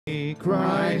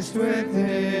Christ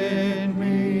within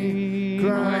me,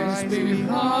 Christ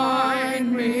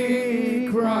behind me,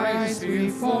 Christ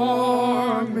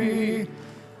before me,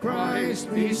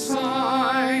 Christ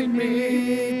beside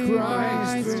me,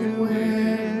 Christ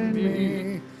within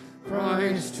me,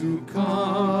 Christ to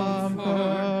comfort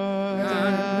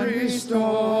and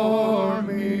restore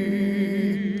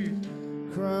me.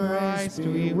 Christ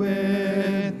be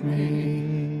with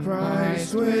me,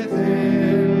 Christ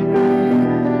within me.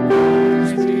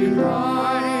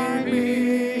 Behind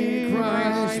me,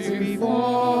 Christ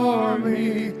before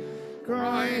me,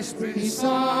 Christ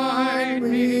beside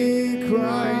me,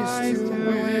 Christ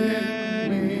within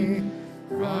me,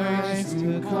 Christ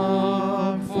to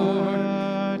comfort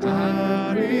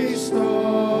and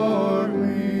restore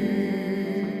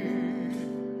me.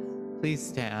 Please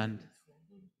stand.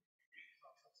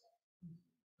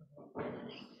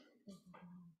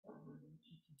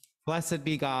 Blessed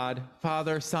be God,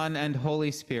 Father, Son, and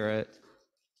Holy Spirit.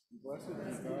 Blessed be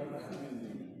God,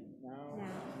 now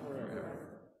and forever.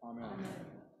 Amen.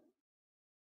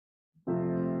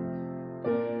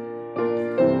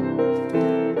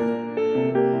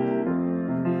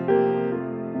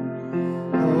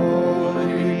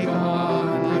 Holy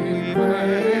God, we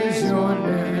praise your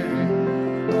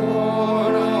name.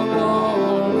 Lord of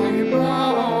all, we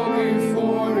bow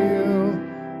before you.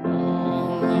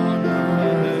 All on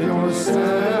earth your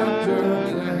scepter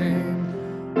claim.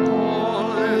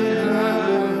 All in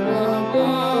heaven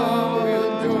above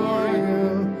adore you.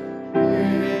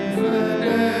 Infinite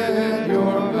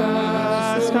your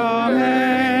vast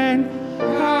domain.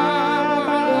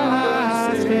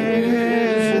 Everlasting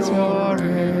is your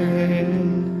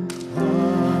reign.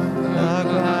 The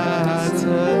glad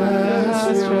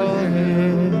celestial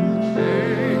hymn,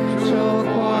 angel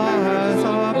choirs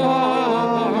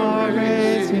above are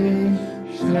raising,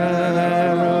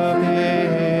 cherubim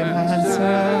and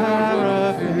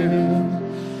seraphim,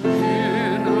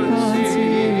 in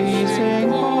unceasing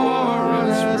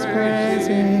chorus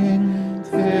praising,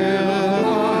 fill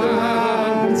the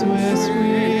heavens with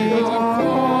sweet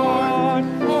accord.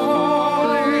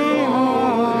 Holy,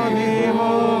 holy,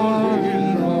 holy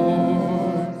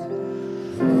Lord.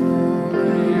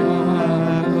 Holy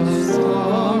are the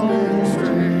summer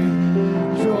strain,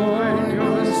 join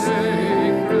your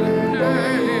sacred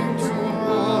name to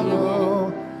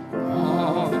hallow.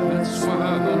 Prophets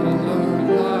swell the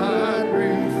glad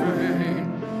refrain,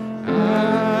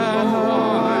 and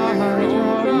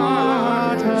white-robed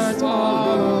martyrs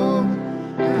follow,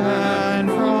 and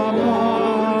from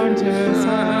morn to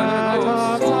set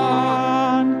of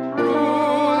sun, through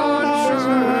the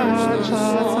church the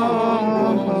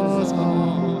song goes on.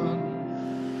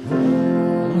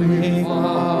 Holy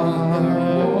Father,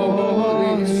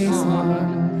 Holy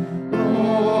Son,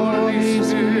 Holy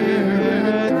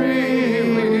Spirit, three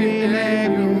we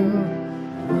name you,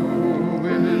 who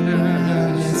in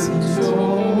essence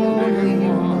only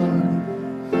one,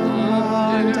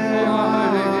 undivided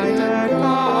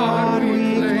God we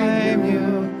claim you,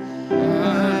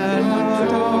 and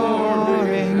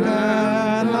adoring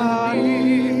melody,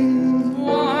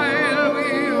 while we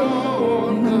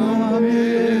own the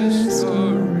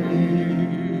mystery.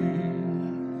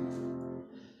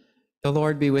 The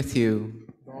Lord be with you.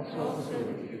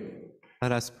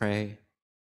 Let us pray.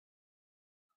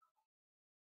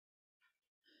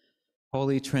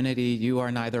 Holy Trinity, you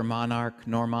are neither monarch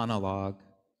nor monologue,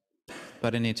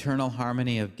 but an eternal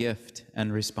harmony of gift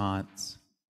and response.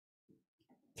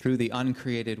 Through the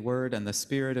uncreated Word and the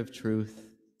Spirit of truth,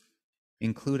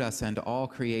 include us and all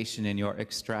creation in your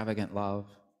extravagant love,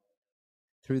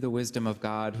 through the wisdom of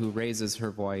God who raises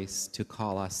her voice to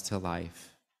call us to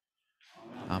life.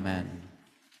 Amen.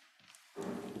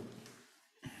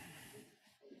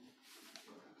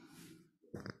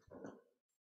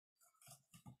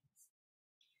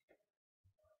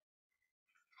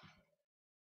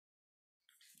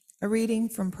 A reading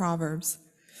from Proverbs.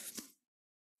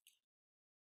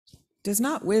 Does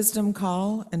not wisdom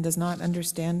call, and does not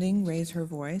understanding raise her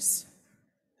voice?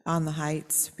 On the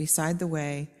heights, beside the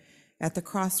way, at the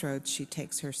crossroads she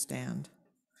takes her stand.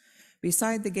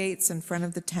 Beside the gates in front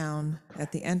of the town,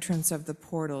 at the entrance of the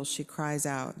portal, she cries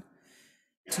out,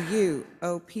 "To you,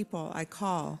 O people, I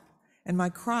call, and my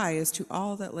cry is to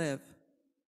all that live."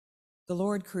 The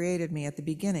Lord created me at the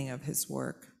beginning of his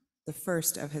work, the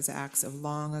first of his acts of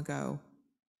long ago.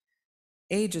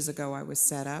 Ages ago I was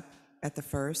set up, at the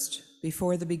first,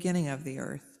 before the beginning of the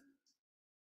earth.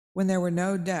 When there were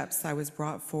no depths, I was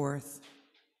brought forth,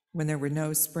 when there were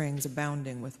no springs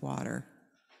abounding with water.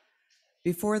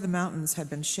 Before the mountains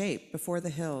had been shaped, before the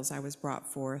hills I was brought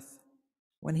forth,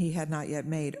 when he had not yet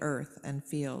made earth and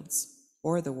fields.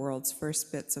 or the world's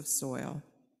first bits of soil.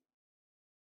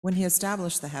 When he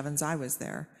established the heavens, I was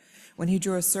there. When he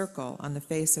drew a circle on the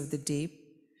face of the deep,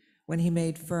 when he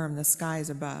made firm the skies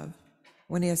above,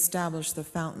 when he established the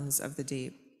fountains of the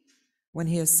deep, when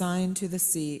he assigned to the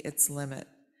sea its limit,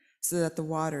 so that the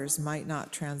waters might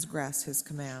not transgress his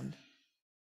command.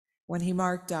 When he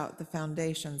marked out the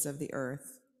foundations of the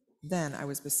earth, then I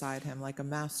was beside him like a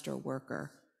master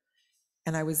worker,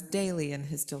 and I was daily in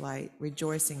his delight,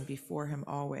 rejoicing before him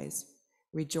always,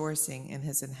 rejoicing in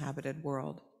his inhabited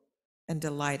world, and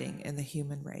delighting in the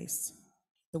human race.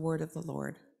 The word of the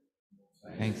Lord.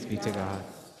 Thanks be to God.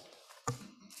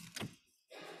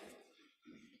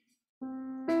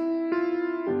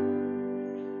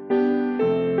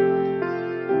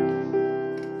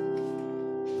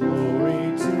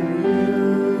 Glory to you,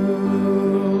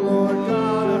 Lord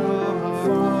God of our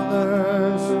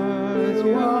fathers.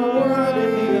 You are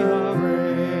worthy of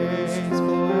praise.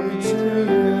 Glory to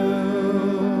you.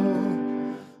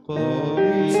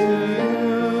 Glory to you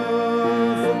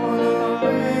for the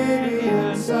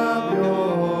radiance of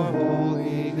your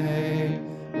holy name.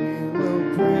 We will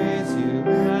praise you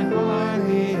and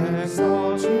highly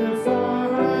exalt you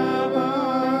forever.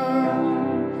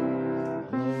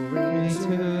 Glory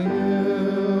to you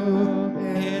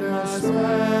in the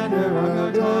splendor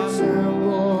of your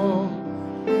temple,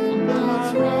 in the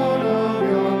throne of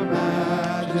your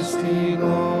majesty.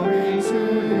 Glory to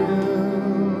you.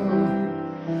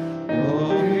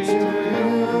 Glory to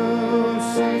you,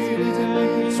 seated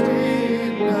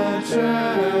between the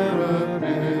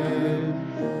cherubim.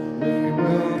 We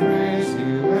will praise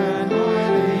you and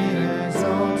highly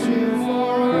exalt you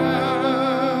forever.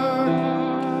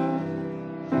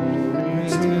 Glory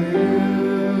to you,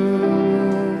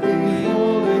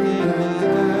 beholding in the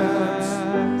depths,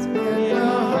 in the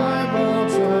high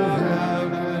vaults of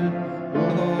heaven.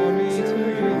 Glory to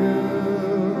you.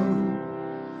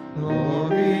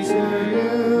 Glory to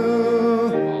you,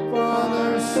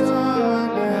 Father, Son,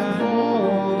 and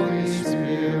Holy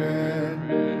Spirit.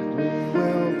 We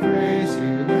will praise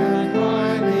you and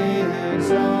highly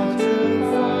exalt you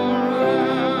forever.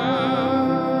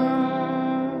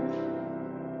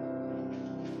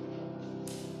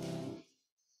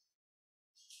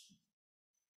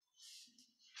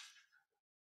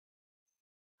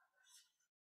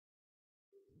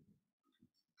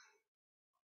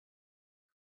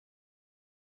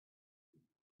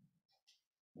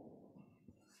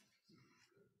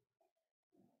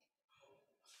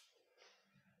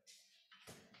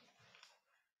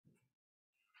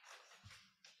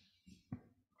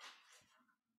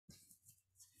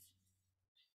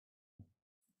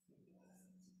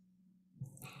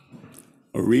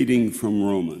 A reading from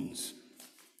Romans.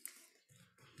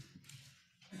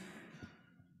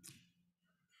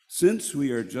 Since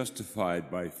we are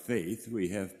justified by faith, we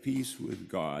have peace with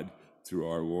God through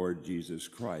our Lord Jesus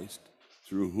Christ,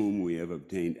 through whom we have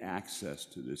obtained access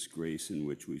to this grace in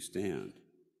which we stand.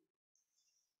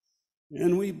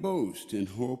 And we boast in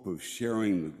hope of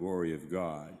sharing the glory of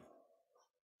God.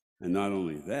 And not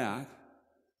only that,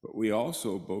 but we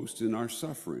also boast in our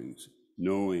sufferings,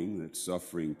 knowing that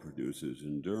suffering produces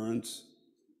endurance,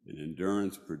 and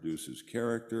endurance produces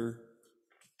character,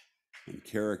 and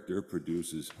character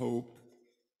produces hope,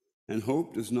 and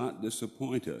hope does not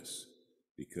disappoint us,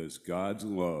 because God's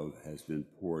love has been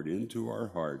poured into our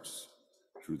hearts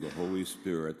through the Holy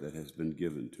Spirit that has been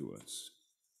given to us.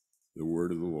 The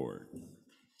word of the Lord.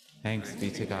 Thanks be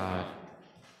to God.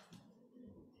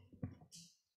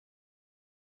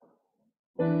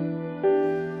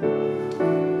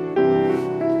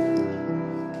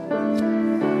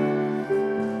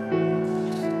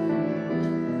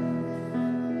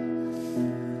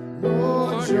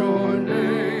 Lord, your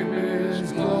name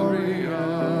is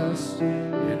glorious.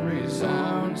 It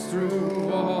resounds through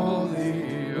all the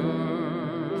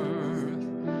earth.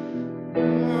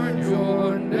 Lord,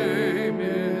 your name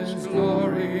is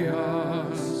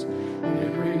glorious.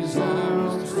 It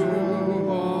resounds through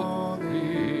all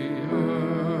the earth.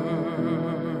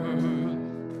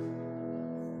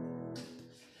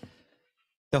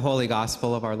 The Holy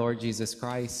Gospel of our Lord Jesus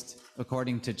Christ,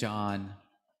 according to John.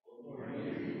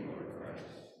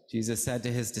 Jesus said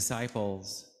to his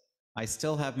disciples, I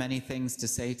still have many things to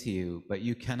say to you, but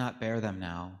you cannot bear them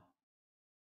now.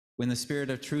 When the Spirit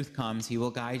of truth comes, he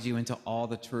will guide you into all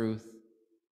the truth.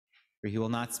 For he will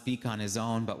not speak on his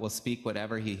own, but will speak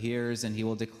whatever he hears, and he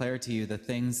will declare to you the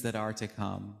things that are to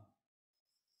come.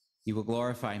 He will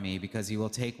glorify me, because he will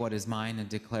take what is mine and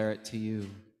declare it to you.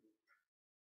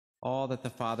 All that the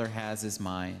Father has is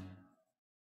mine.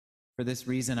 For this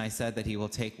reason I said that he will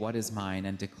take what is mine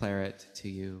and declare it to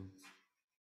you.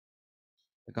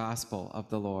 The Gospel of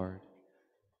the Lord.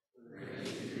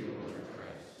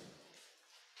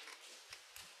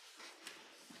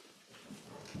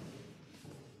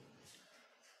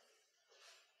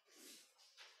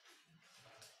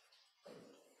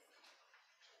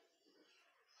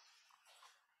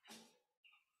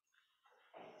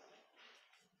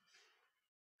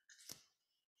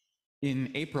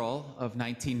 In April of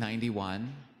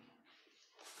 1991,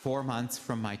 4 months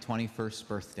from my 21st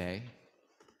birthday,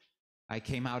 I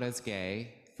came out as gay,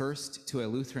 first to a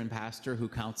Lutheran pastor who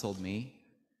counseled me,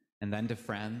 and then to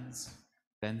friends,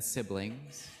 then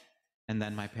siblings, and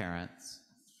then my parents.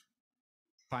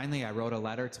 Finally, I wrote a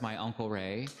letter to my Uncle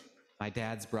Ray, my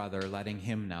dad's brother, letting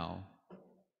him know.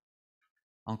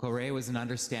 Uncle Ray was an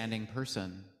understanding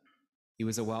person. He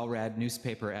was a well-read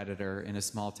newspaper editor in a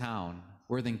small town,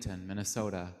 Worthington,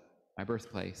 Minnesota, my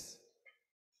birthplace.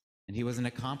 And he was an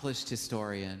accomplished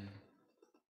historian.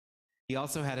 He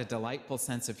also had a delightful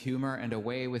sense of humor and a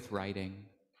way with writing.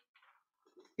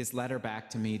 His letter back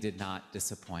to me did not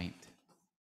disappoint.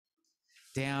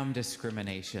 "Damn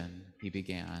discrimination," he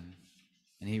began,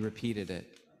 and he repeated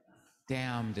it.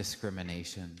 "Damn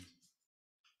discrimination."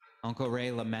 Uncle Ray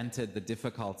lamented the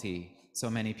difficulty so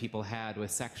many people had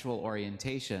with sexual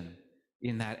orientation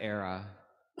in that era,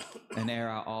 an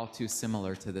era all too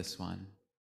similar to this one.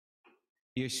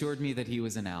 He assured me that he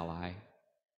was an ally.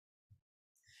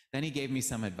 Then he gave me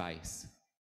some advice.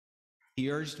 He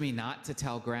urged me not to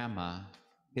tell Grandma,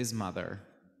 his mother.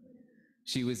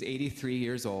 She was 83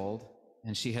 years old,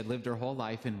 and she had lived her whole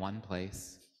life in one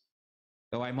place.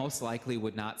 Though I most likely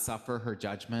would not suffer her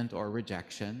judgment or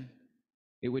rejection,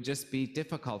 it would just be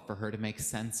difficult for her to make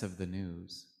sense of the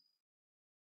news.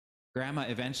 Grandma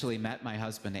eventually met my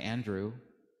husband, Andrew,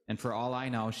 and for all I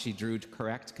know, she drew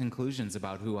correct conclusions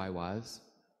about who I was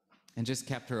and just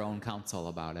kept her own counsel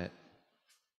about it.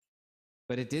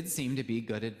 But it did seem to be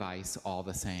good advice all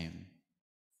the same.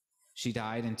 She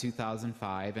died in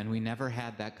 2005, and we never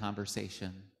had that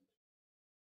conversation.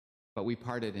 But we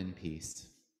parted in peace.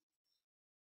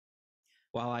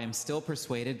 While I am still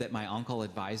persuaded that my uncle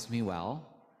advised me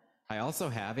well, I also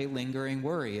have a lingering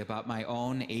worry about my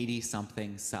own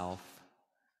 80-something self.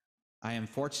 I am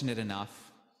fortunate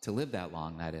enough to live that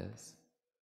long, that is.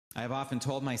 I have often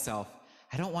told myself,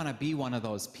 I don't want to be one of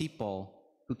those people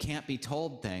who can't be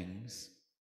told things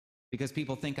because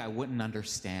people think I wouldn't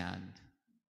understand.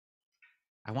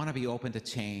 I want to be open to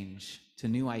change, to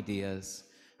new ideas.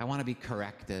 I want to be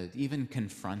corrected, even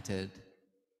confronted.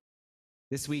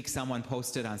 This week, someone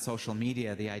posted on social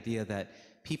media the idea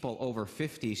that people over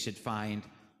 50 should find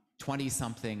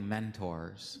 20-something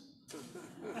mentors.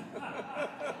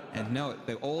 And note,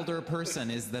 the older person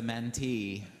is the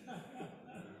mentee.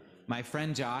 My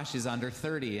friend Josh is under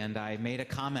 30, and I made a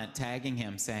comment tagging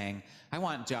him saying, I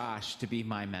want Josh to be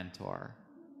my mentor.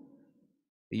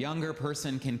 The younger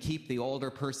person can keep the older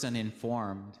person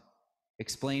informed,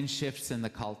 explain shifts in the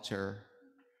culture,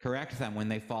 correct them when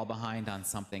they fall behind on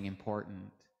something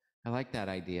important. I like that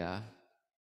idea.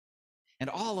 And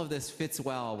all of this fits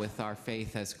well with our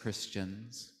faith as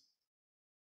Christians.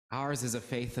 Ours is a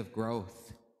faith of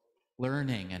growth,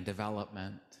 learning, and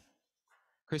development.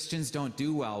 Christians don't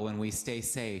do well when we stay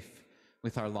safe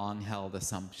with our long-held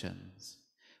assumptions.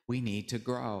 We need to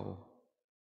grow.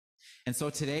 And so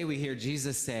today we hear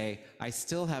Jesus say, I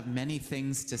still have many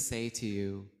things to say to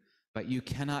you, but you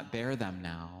cannot bear them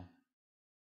now.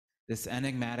 This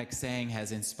enigmatic saying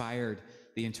has inspired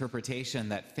the interpretation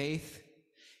that faith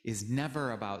is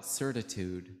never about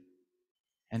certitude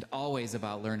and always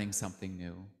about learning something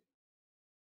new.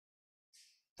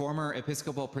 Former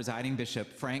Episcopal presiding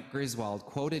bishop Frank Griswold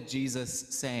quoted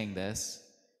Jesus saying this.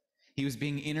 He was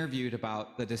being interviewed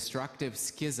about the destructive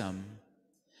schism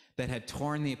that had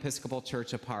torn the Episcopal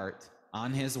Church apart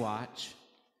on his watch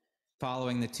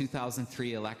following the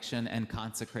 2003 election and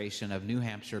consecration of New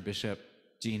Hampshire Bishop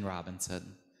Gene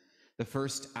Robinson, the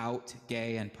first out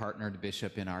gay and partnered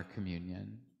bishop in our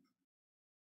communion.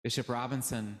 Bishop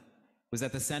Robinson was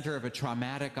at the center of a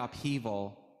traumatic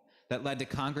upheaval that led to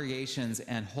congregations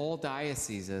and whole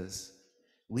dioceses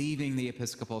leaving the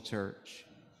Episcopal Church,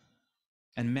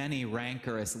 and many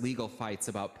rancorous legal fights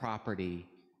about property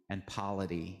and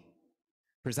polity.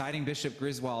 Presiding Bishop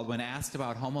Griswold, when asked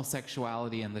about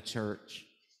homosexuality in the church,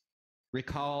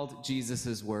 recalled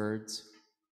Jesus' words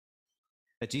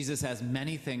that Jesus has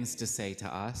many things to say to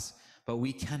us, but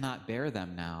we cannot bear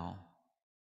them now.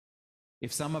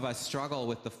 If some of us struggle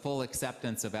with the full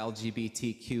acceptance of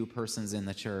LGBTQ persons in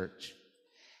the church,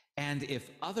 and if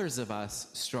others of us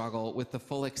struggle with the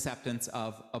full acceptance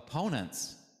of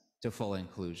opponents to full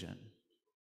inclusion,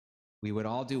 we would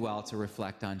all do well to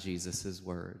reflect on Jesus'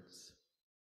 words.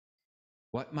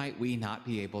 What might we not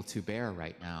be able to bear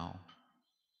right now?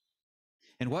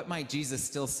 And what might Jesus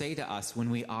still say to us when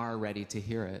we are ready to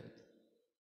hear it?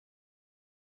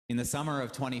 In the summer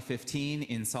of 2015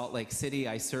 in Salt Lake City,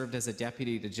 I served as a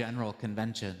deputy to General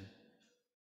Convention,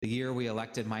 the year we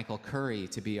elected Michael Curry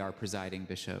to be our presiding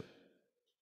bishop.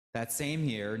 That same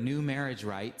year, new marriage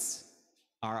rights,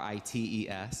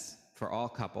 RITES, for all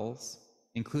couples,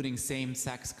 including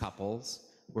same-sex couples,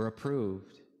 were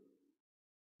approved.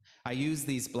 I use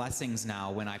these blessings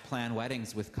now when I plan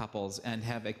weddings with couples and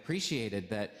have appreciated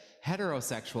that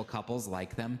heterosexual couples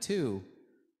like them too.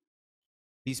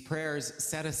 These prayers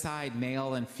set aside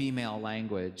male and female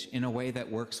language in a way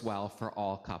that works well for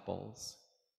all couples.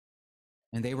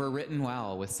 And they were written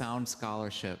well with sound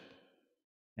scholarship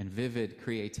and vivid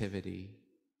creativity.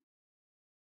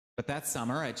 But that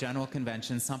summer at General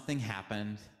Convention, something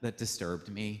happened that disturbed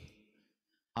me.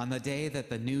 On the day that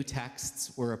the new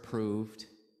texts were approved,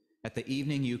 at the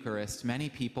evening Eucharist, many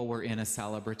people were in a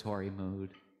celebratory mood.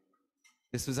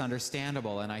 This was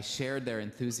understandable, and I shared their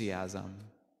enthusiasm.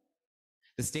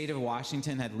 The state of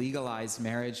Washington had legalized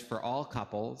marriage for all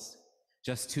couples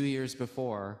just 2 years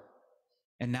before,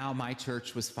 and now my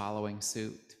church was following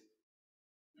suit.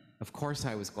 Of course,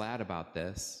 I was glad about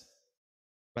this,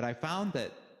 but I found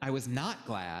that I was not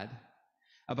glad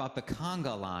about the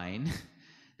conga line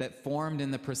that formed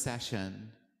in the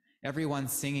procession, everyone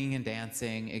singing and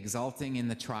dancing, exulting in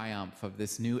the triumph of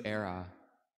this new era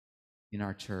in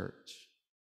our church.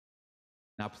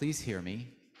 Now, please hear me.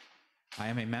 I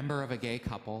am a member of a gay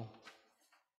couple,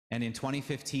 and in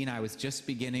 2015, I was just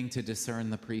beginning to discern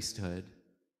the priesthood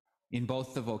in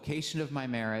both the vocation of my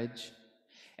marriage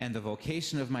and the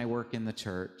vocation of my work in the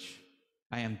church.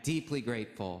 I am deeply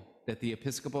grateful that the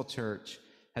Episcopal Church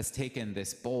has taken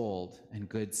this bold and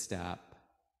good step.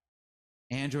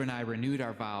 Andrew and I renewed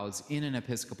our vows in an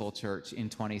Episcopal church in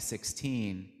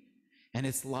 2016, and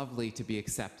it's lovely to be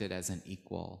accepted as an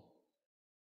equal.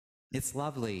 It's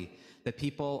lovely that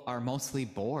people are mostly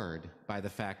bored by the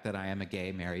fact that I am a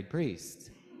gay married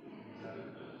priest.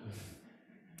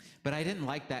 But I didn't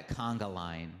like that conga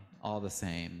line all the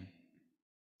same.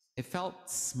 It felt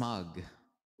smug.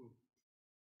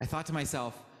 I thought to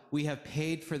myself, we have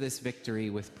paid for this victory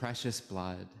with precious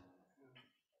blood.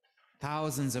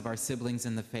 Thousands of our siblings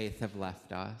in the faith have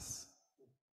left us.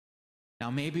 Now,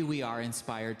 maybe we are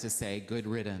inspired to say good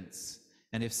riddance,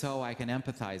 and if so, I can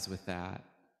empathize with that.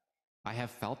 I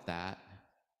have felt that.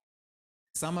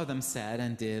 Some of them said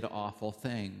and did awful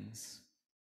things,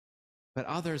 but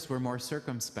others were more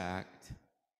circumspect,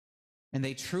 and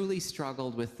they truly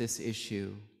struggled with this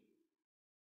issue.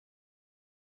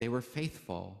 They were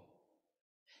faithful.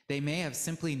 They may have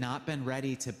simply not been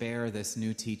ready to bear this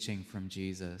new teaching from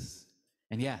Jesus.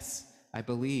 And yes, I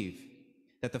believe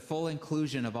that the full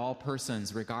inclusion of all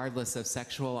persons, regardless of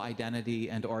sexual identity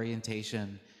and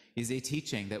orientation, is a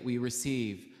teaching that we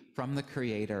receive from the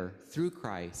Creator through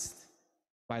Christ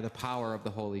by the power of the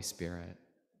Holy Spirit.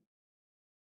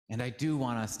 And I do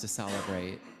want us to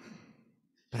celebrate,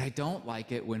 but I don't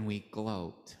like it when we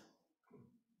gloat.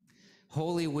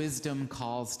 Holy wisdom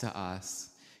calls to us.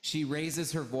 She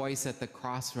raises her voice at the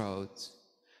crossroads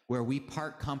where we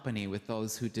part company with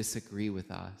those who disagree with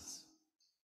us.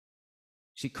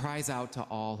 She cries out to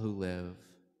all who live,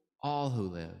 all who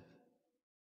live.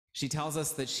 She tells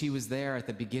us that she was there at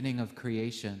the beginning of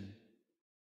creation,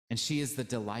 and she is the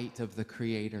delight of the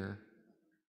Creator.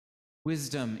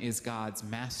 Wisdom is God's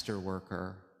master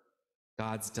worker,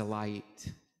 God's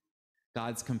delight,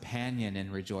 God's companion in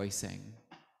rejoicing.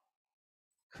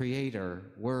 Creator,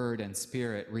 Word, and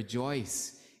Spirit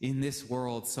rejoice in this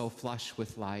world so flush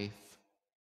with life,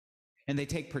 and they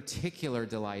take particular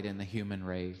delight in the human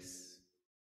race.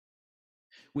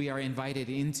 We are invited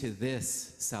into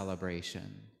this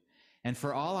celebration, and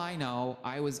for all I know,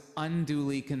 I was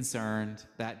unduly concerned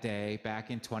that day back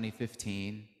in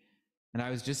 2015, and I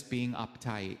was just being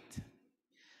uptight.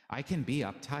 I can be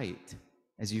uptight,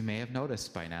 as you may have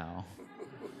noticed by now.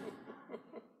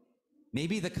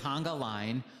 Maybe the conga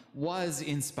line was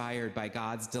inspired by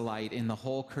God's delight in the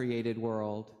whole created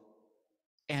world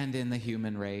and in the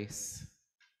human race.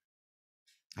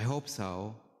 I hope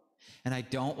so. And I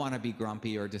don't want to be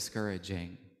grumpy or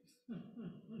discouraging.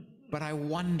 But I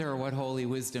wonder what Holy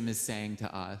Wisdom is saying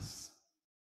to us.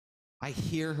 I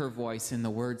hear her voice in the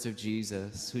words of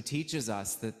Jesus, who teaches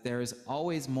us that there is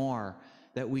always more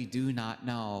that we do not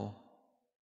know,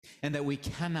 and that we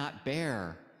cannot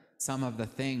bear some of the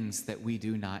things that we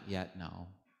do not yet know.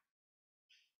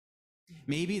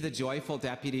 Maybe the joyful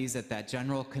deputies at that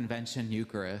General Convention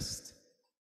Eucharist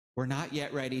were not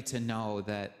yet ready to know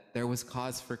that there was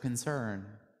cause for concern,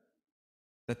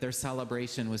 that their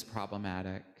celebration was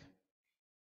problematic.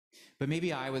 But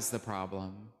maybe I was the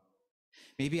problem.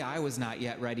 Maybe I was not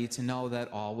yet ready to know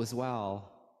that all was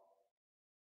well,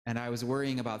 and I was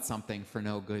worrying about something for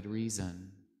no good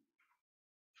reason.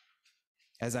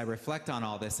 As I reflect on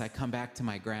all this, I come back to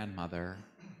my grandmother.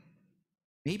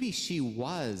 Maybe she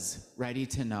was ready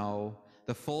to know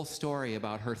the full story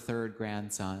about her third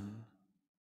grandson.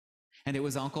 And it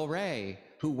was Uncle Ray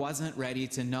who wasn't ready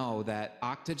to know that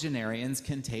octogenarians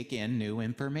can take in new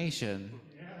information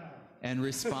and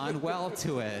respond well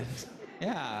to it.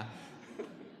 Yeah,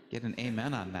 get an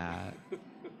amen on that.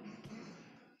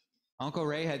 Uncle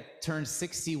Ray had turned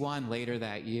 61 later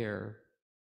that year.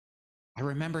 I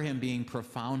remember him being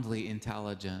profoundly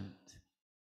intelligent,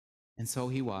 and so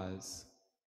he was.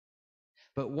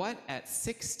 But what at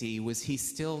 60 was he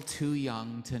still too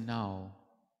young to know?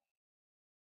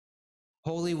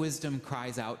 Holy wisdom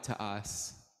cries out to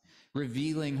us,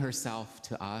 revealing herself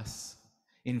to us,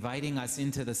 inviting us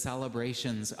into the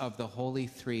celebrations of the Holy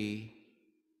Three,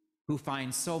 who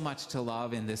find so much to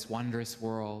love in this wondrous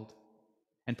world,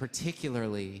 and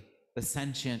particularly the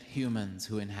sentient humans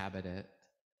who inhabit it.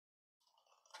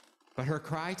 But her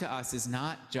cry to us is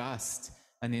not just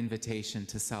an invitation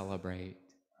to celebrate.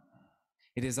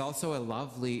 It is also a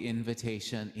lovely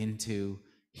invitation into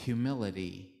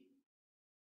humility.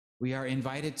 We are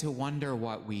invited to wonder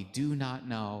what we do not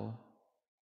know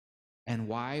and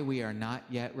why we are not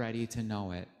yet ready to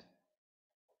know it.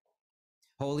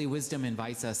 Holy wisdom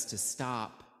invites us to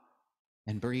stop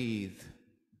and breathe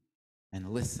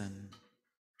and listen.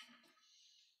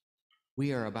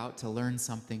 We are about to learn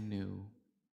something new.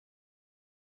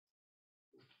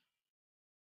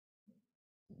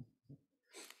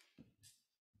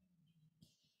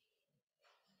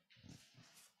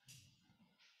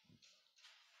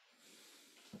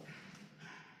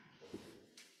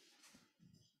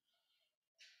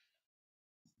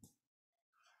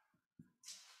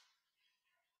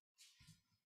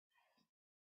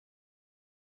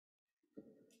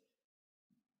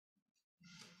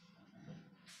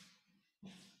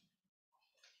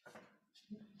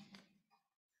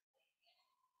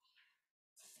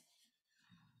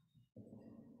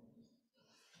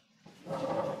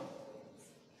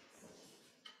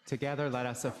 Together, let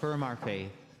us affirm our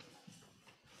faith.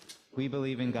 We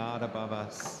believe in God above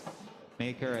us,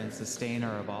 maker and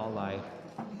sustainer of all life,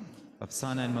 of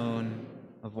sun and moon,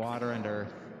 of water and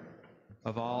earth,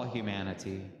 of all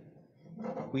humanity.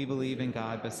 We believe in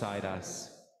God beside us,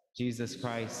 Jesus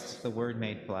Christ, the Word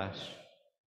made flesh,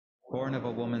 born of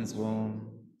a woman's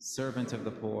womb, servant of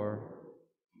the poor.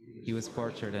 He was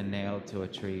tortured and nailed to a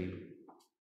tree.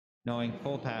 Knowing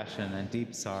full passion and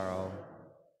deep sorrow,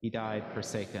 he died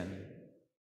forsaken.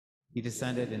 He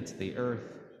descended into the earth,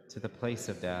 to the place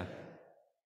of death.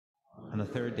 On the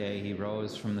third day, he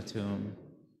rose from the tomb.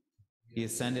 He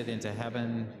ascended into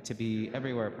heaven to be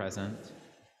everywhere present,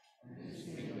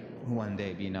 one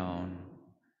day be known.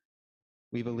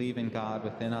 We believe in God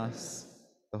within us,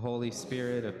 the Holy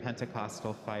Spirit of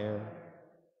Pentecostal fire,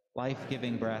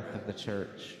 life-giving breath of the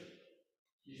Church.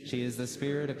 She is the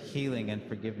spirit of healing and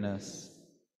forgiveness,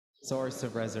 source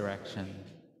of resurrection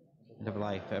and of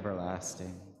life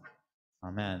everlasting.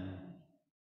 Amen.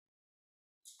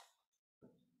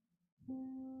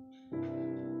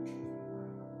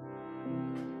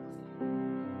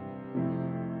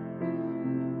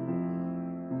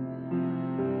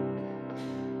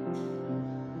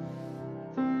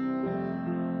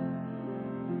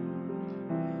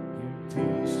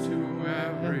 Peace to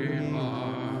every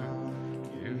heart.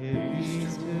 Give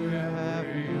peace to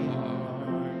every heart.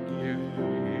 Give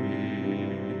peace.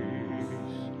 Give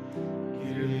peace.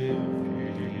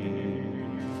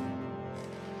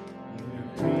 Give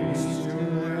peace to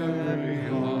every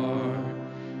heart.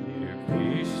 Give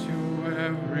peace to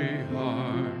every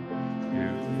heart.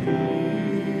 Give peace.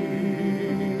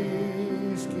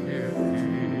 Give peace.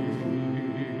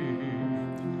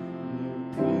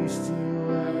 Peace to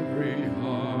every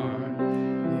heart,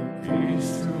 give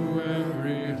peace to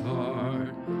every heart,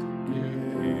 give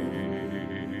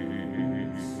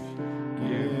peace,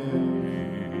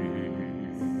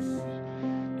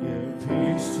 give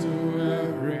peace to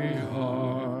every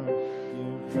heart,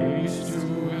 give peace to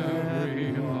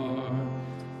every heart,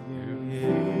 give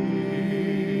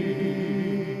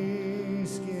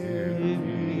peace, give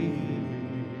peace.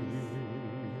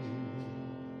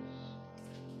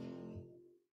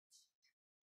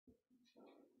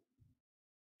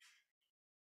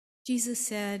 Jesus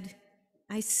said,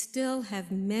 I still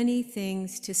have many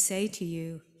things to say to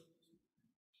you.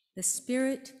 The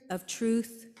Spirit of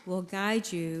truth will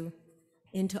guide you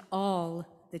into all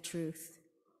the truth.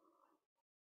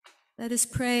 Let us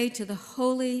pray to the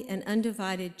holy and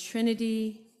undivided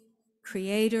Trinity,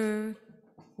 Creator,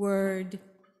 Word,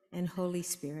 and Holy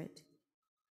Spirit.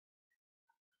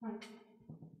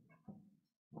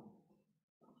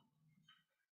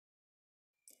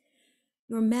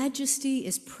 Your majesty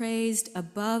is praised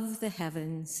above the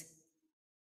heavens.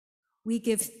 We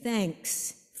give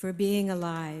thanks for being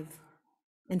alive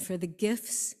and for the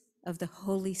gifts of the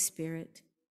Holy Spirit.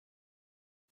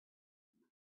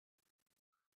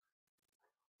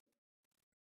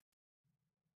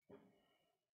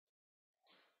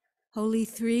 Holy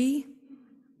Three,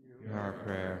 Hear our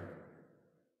prayer.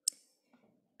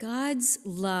 God's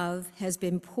love has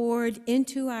been poured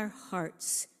into our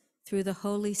hearts through the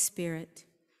Holy Spirit.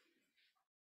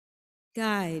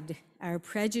 Guide our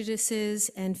prejudices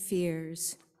and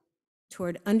fears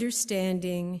toward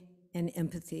understanding and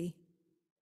empathy.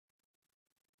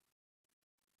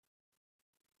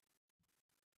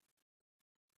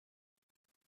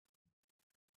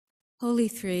 Holy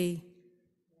Three,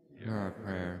 Hear our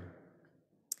prayer.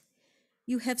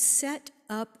 you have set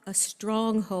up a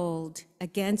stronghold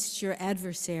against your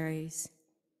adversaries.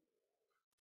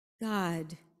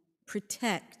 God,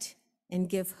 protect and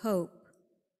give hope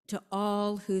to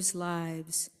all whose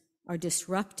lives are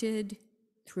disrupted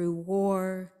through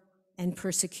war and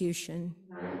persecution.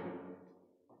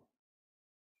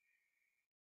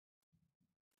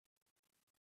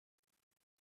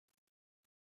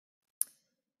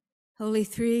 Holy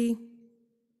Three,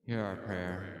 Hear our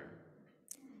prayer.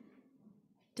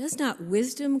 does not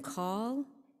wisdom call,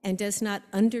 and does not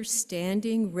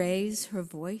understanding raise her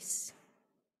voice?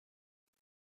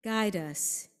 Guide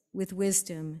us with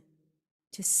wisdom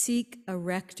to seek a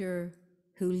rector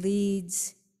who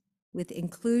leads with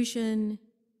inclusion,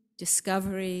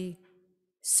 discovery,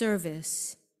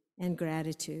 service, and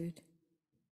gratitude.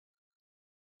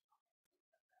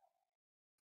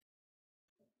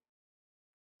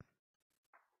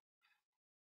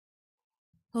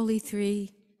 Holy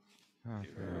Three, Hear our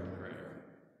prayer.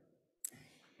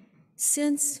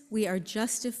 since we are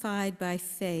justified by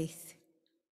faith,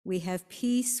 we have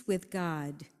peace with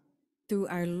God through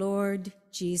our Lord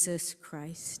Jesus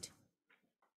Christ.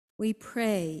 We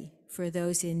pray for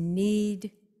those in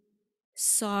need,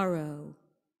 sorrow,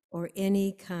 or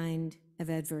any kind of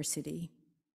adversity.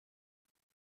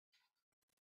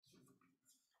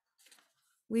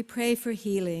 We pray for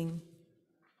healing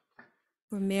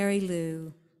for Mary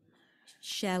Lou,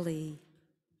 Shelley,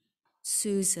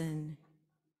 Susan,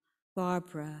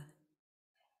 Barbara,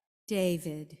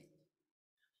 David,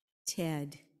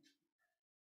 Ted,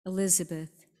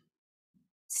 Elizabeth,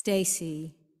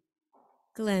 Stacy,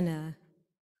 Glenna,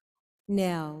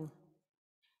 Nell,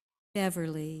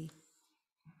 Beverly,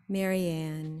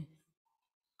 Marianne,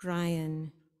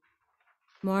 Brian,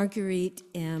 Marguerite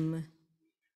M.,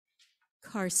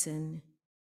 Carson,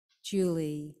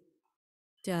 Julie,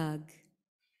 Doug,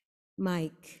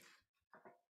 Mike,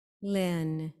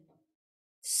 Len,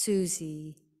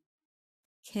 Susie,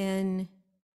 Ken,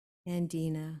 and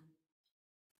Dina.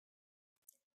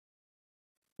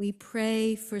 We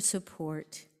pray for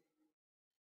support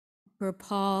for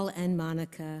Paul and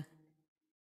Monica,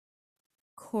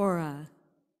 Cora,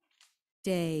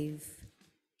 Dave,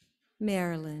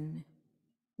 Marilyn,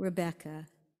 Rebecca,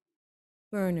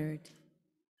 Bernard,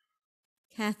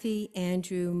 Kathy,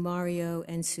 Andrew, Mario,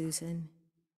 and Susan,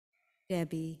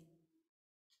 Debbie,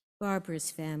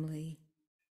 Barbara's family,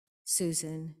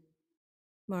 Susan,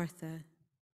 Martha,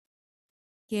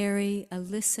 Gary,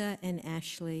 Alyssa, and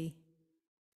Ashley,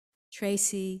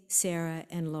 Tracy, Sarah,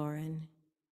 and Lauren,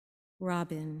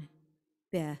 Robin,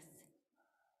 Beth,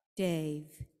 Dave,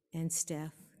 and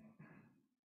Steph.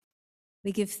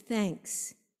 We give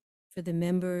thanks for the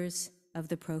members of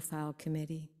the Profile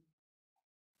Committee.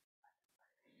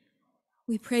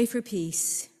 We pray for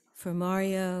peace for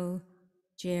Mario,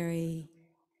 Jerry,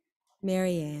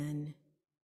 Marianne,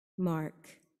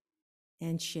 Mark,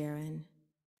 and Sharon.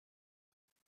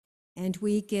 And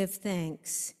we give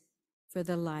thanks for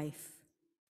the life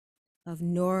of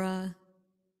Nora,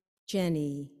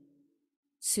 Jenny,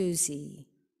 Susie,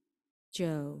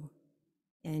 Joe,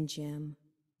 and Jim.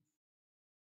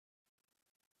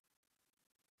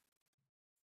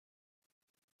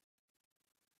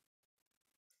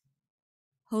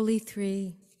 Holy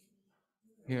Three,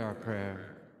 Hear our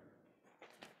prayer.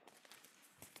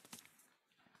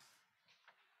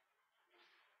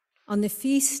 on the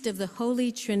feast of the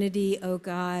Holy Trinity, O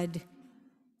God,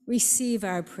 receive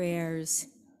our prayers,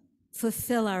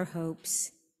 fulfill our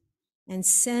hopes, and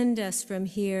send us from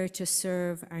here to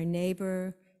serve our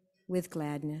neighbor with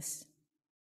gladness.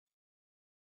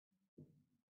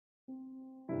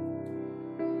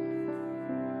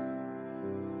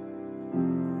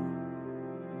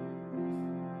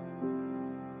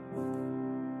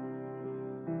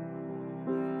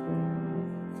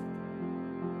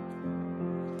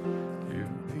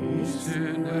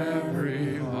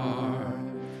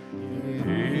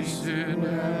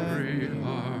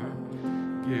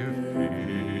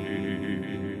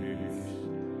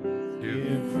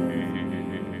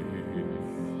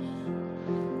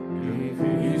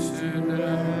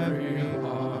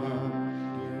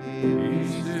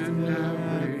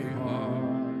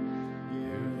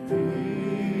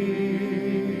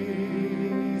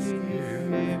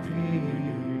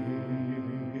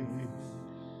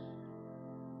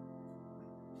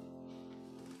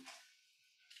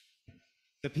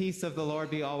 peace of the Lord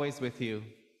be always with you.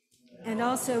 And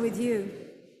also with you.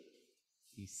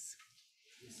 Peace.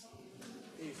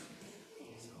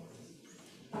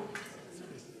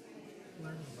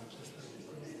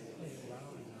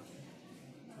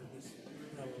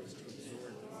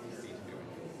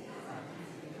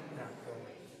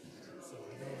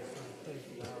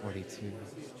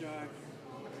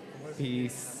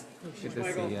 Peace. Good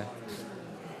to see you.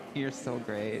 You're so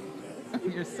great.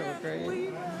 You're so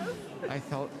great. I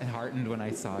felt heartened when I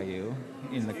saw you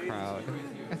in the crowd.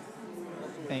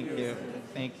 Thank you.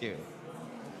 Thank you.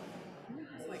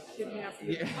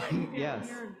 Yeah. Yes,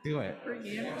 do it.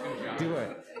 Do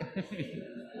it.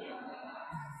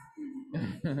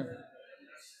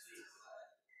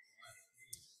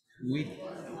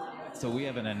 We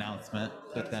have an announcement,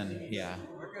 but then, yeah.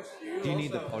 Do you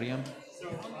need the podium?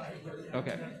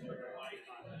 Okay.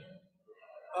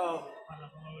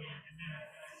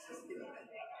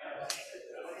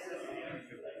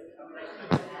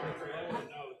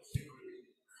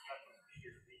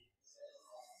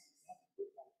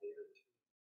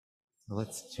 So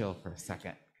let's chill for a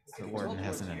second. The warden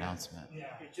has an announcement.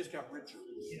 It just got richer.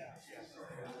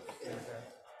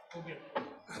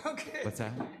 Okay. What's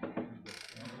that?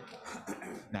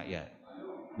 Not yet.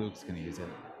 Luke's going to use it.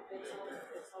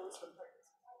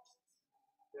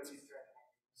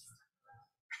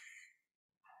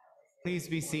 Please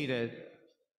be seated.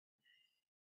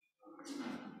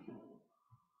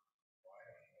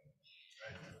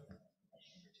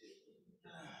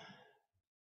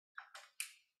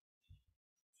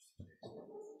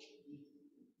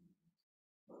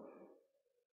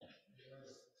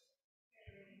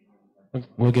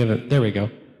 We'll give it, there we go.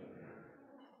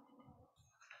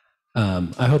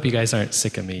 I hope you guys aren't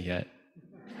sick of me yet.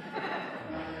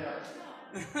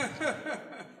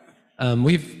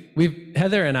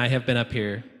 Heather and I have been up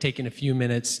here taking a few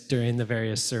minutes during the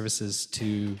various services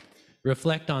to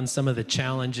reflect on some of the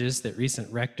challenges that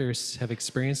recent rectors have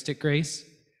experienced at Grace.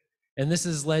 And this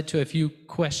has led to a few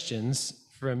questions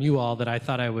from you all that I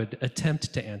thought I would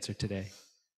attempt to answer today.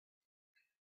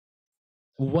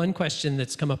 One question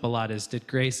that's come up a lot is, did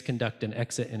Grace conduct an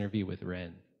exit interview with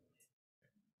Ren?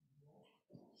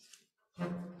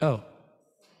 Oh,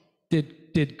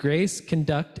 did Grace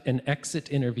conduct an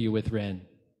exit interview with Ren?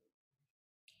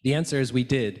 The answer is we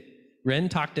did. Ren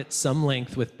talked at some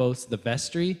length with both the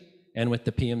vestry and with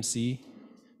the PMC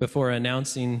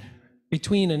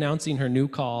between announcing her new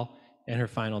call and her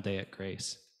final day at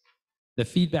Grace. The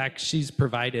feedback she's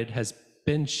provided has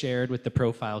been shared with the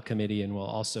profile committee and will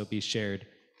also be shared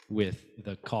with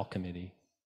the call committee.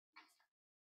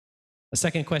 The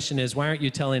second question is, why aren't you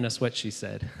telling us what she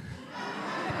said?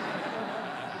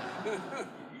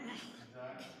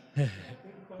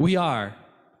 We are.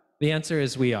 The answer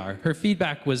is we are. Her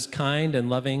feedback was kind and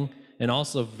loving and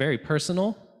also very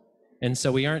personal, and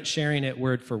so we aren't sharing it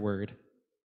word for word.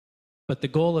 But the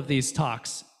goal of these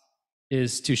talks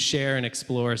is to share and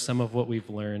explore some of what we've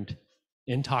learned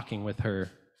in talking with her.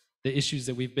 The issues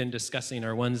that we've been discussing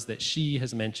are ones that she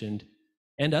has mentioned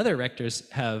and other rectors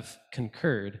have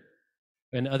concurred,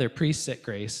 and other priests at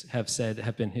Grace have said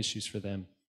have been issues for them.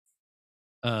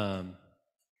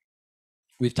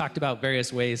 We've talked about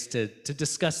various ways to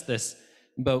discuss this,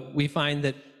 but we find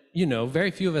that, very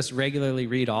few of us regularly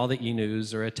read all the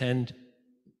e-news or attend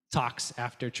talks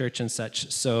after church and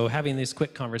such. So having these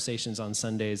quick conversations on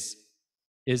Sundays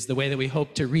is the way that we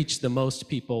hope to reach the most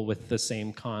people with the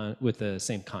same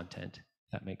content,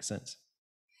 if that makes sense.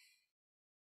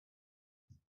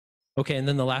 Okay, and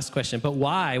then the last question, but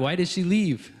why? Why did she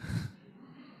leave?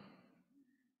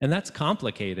 And that's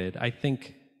complicated. I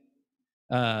think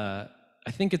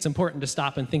it's important to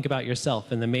stop and think about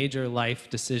yourself and the major life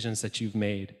decisions that you've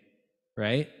made,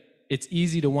 right? It's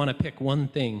easy to want to pick one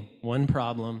thing, one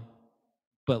problem,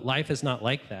 but life is not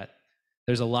like that.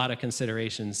 There's a lot of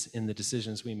considerations in the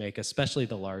decisions we make, especially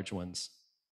the large ones.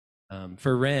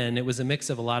 For Ren, it was a mix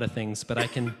of a lot of things, but I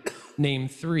can name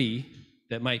 3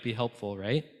 that might be helpful,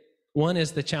 right? One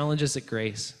is the challenges at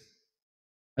Grace.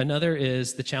 Another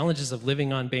is the challenges of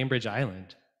living on Bainbridge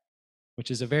Island,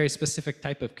 which is a very specific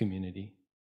type of community,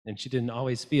 and she didn't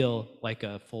always feel like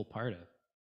a full part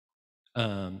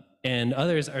of. And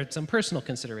others are some personal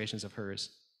considerations of hers,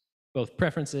 both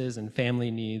preferences and family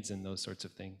needs and those sorts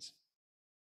of things.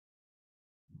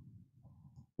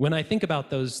 When I think about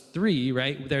those 3,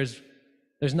 right, there's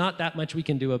not that much we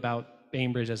can do about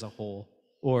Bainbridge as a whole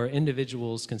or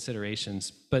individuals'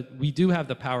 considerations, but we do have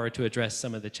the power to address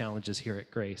some of the challenges here at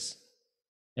Grace.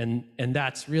 And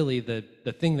that's really the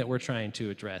thing that we're trying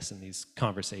to address in these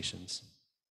conversations.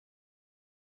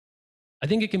 I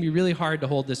think it can be really hard to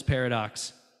hold this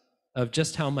paradox of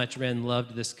just how much Ren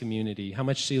loved this community, how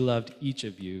much she loved each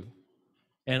of you,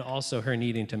 and also her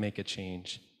needing to make a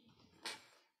change.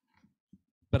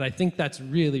 But I think that's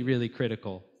really, really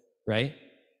critical, right?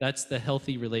 That's the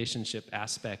healthy relationship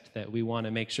aspect that we want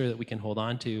to make sure that we can hold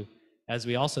on to as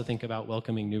we also think about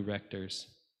welcoming new rectors.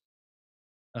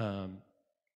 And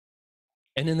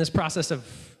in this process of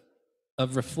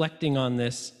reflecting on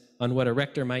this, on what a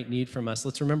rector might need from us,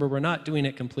 let's remember we're not doing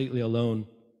it completely alone.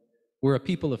 We're a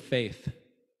people of faith,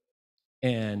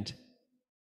 and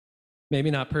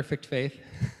maybe not perfect faith.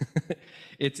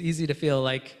 It's easy to feel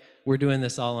like we're doing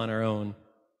this all on our own,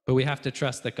 but we have to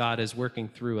trust that God is working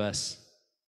through us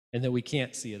and that we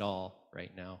can't see it all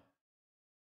right now.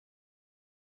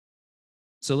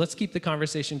 So let's keep the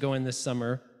conversation going this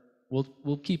summer.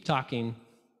 We'll keep talking.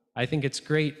 I think it's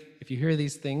great if you hear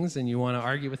these things and you want to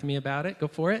argue with me about it, go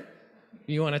for it. If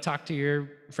you want to talk to your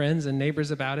friends and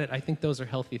neighbors about it, I think those are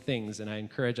healthy things, and I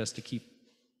encourage us to keep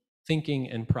thinking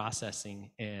and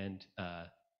processing and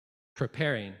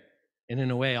preparing. And in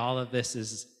a way, all of this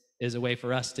is a way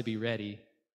for us to be ready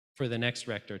for the next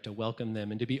rector, to welcome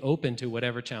them and to be open to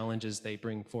whatever challenges they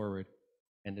bring forward,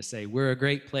 and to say, we're a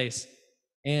great place,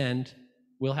 and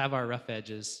we'll have our rough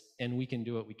edges, and we can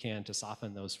do what we can to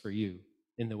soften those for you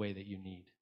in the way that you need.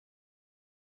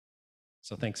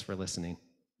 So thanks for listening.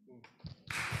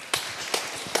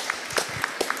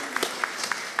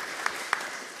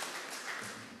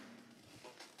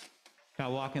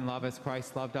 Now walk in love as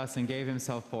Christ loved us and gave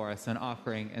himself for us, an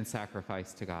offering and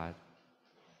sacrifice to God.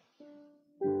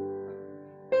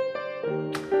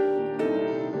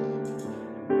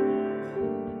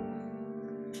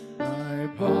 I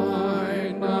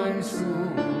bind my soul,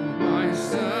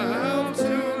 myself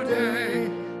today,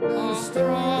 the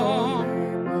strong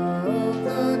name of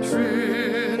the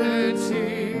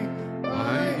Trinity,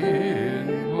 my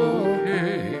invocation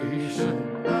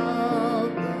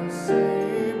of the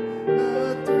same,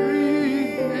 the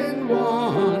three in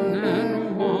one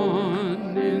and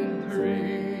one in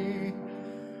three.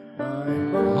 I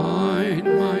bind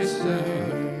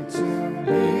myself to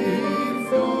live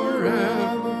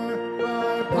forever.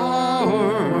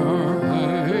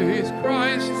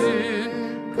 Christ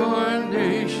incarnation,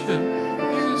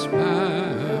 his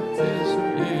baptism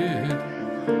in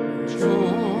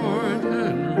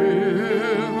Jordan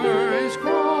River, his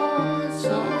cross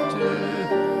of death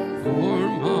for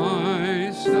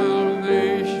my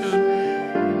salvation,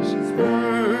 is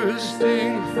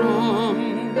bursting from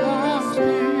the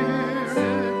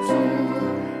Spirit to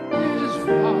his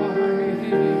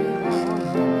riding on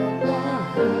the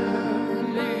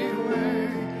heavenly way,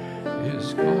 is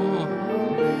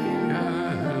coming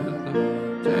at the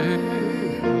day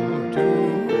of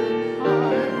doom. I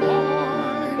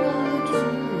bind unto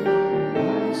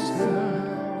myself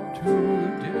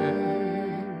today.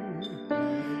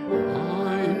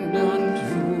 Bind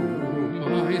unto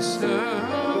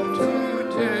myself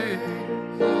today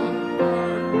the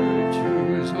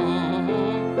virtues of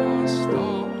the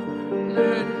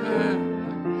starlit heaven,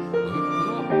 the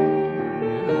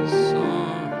glorious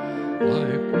Son, I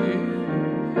praise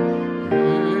the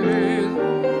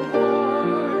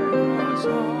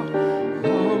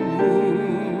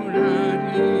moon and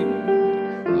eve,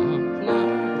 the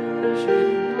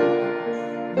flashing light,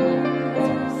 the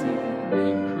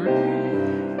falling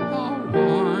grave, the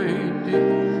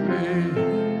winding rain,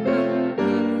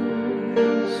 the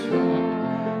star,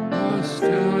 the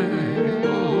stilling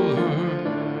color,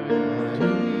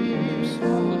 deep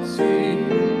salt sea,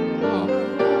 the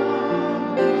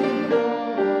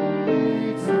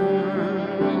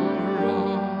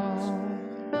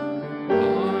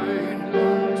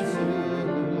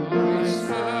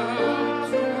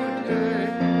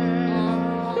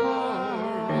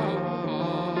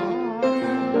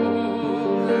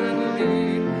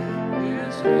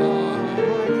is God.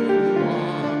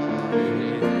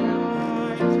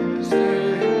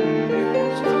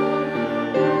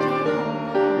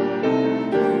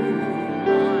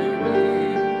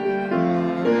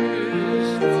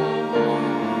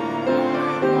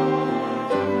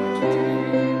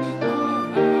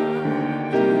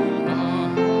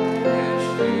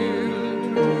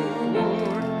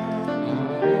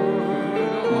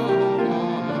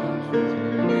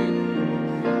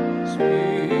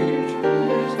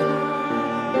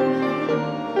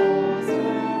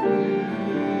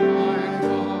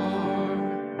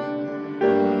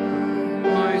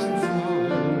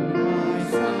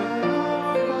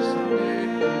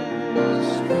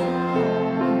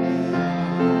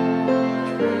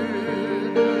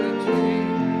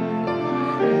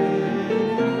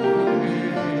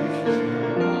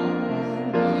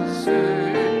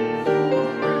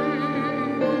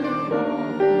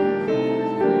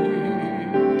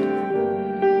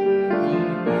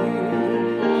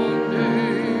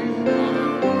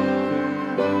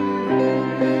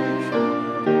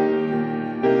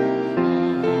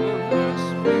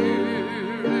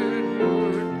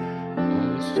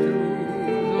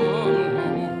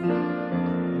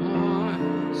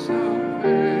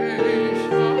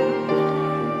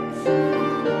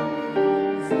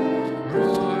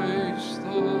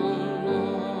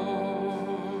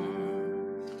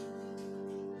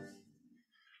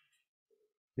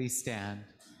 Please stand.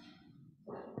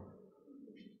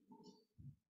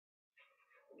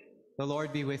 The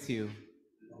Lord be with you.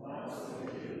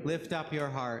 Lift up your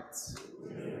hearts.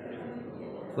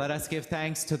 Let us give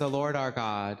thanks to the Lord our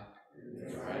God.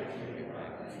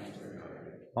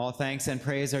 All thanks and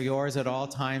praise are yours at all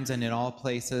times and in all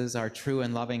places, our true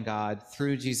and loving God,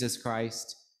 through Jesus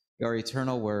Christ, your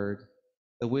eternal word,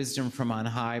 the wisdom from on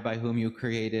high by whom you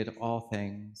created all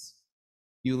things.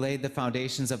 You laid the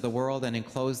foundations of the world and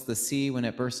enclosed the sea when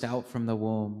it burst out from the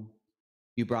womb.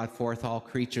 You brought forth all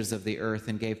creatures of the earth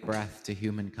and gave breath to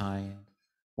humankind.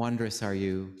 Wondrous are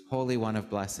you, Holy One of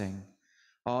blessing.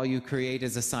 All you create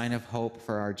is a sign of hope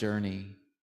for our journey.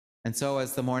 And so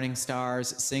as the morning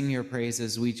stars sing your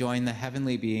praises, we join the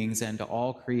heavenly beings and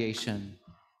all creation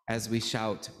as we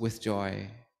shout with joy.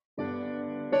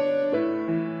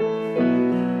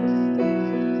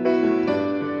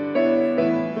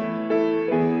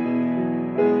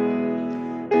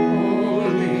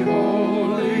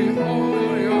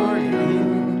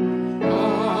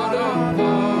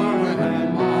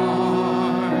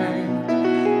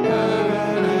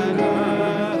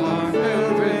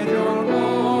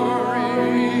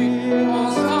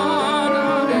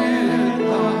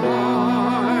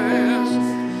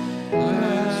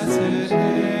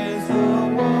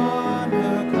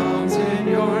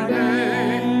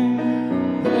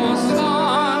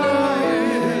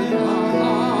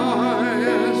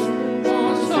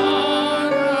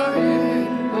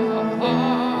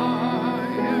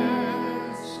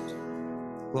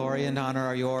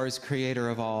 Creator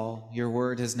of all, your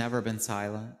word has never been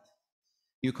silent.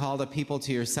 You called a people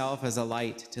to yourself as a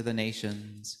light to the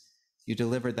nations. You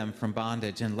delivered them from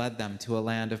bondage and led them to a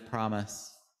land of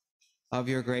promise. Of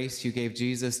your grace, you gave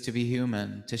Jesus to be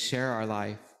human, to share our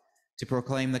life, to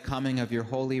proclaim the coming of your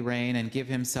holy reign and give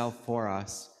himself for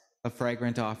us, a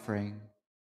fragrant offering.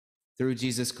 Through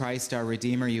Jesus Christ, our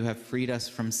Redeemer, you have freed us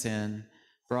from sin,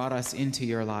 brought us into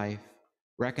your life,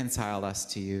 reconciled us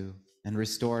to you, and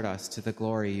restored us to the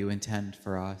glory you intend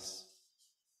for us.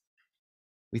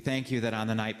 We thank you that on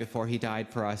the night before he died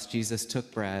for us, Jesus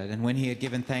took bread, and when he had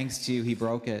given thanks to you, he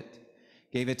broke it,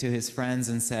 gave it to his friends,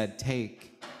 and said,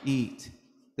 "Take, eat.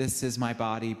 This is my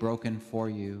body broken for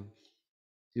you.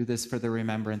 Do this for the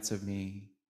remembrance of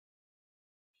me."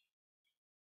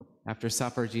 After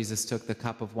supper, Jesus took the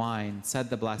cup of wine, said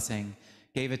the blessing,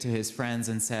 gave it to his friends,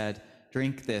 and said,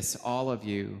 "Drink this, all of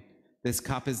you. This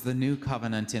cup is the new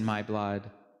covenant in my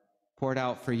blood, poured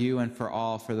out for you and for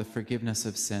all for the forgiveness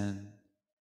of sin.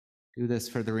 Do this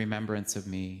for the remembrance of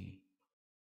me."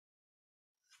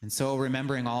 And so,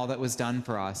 remembering all that was done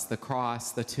for us, the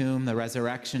cross, the tomb, the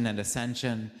resurrection and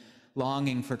ascension,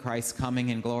 longing for Christ's coming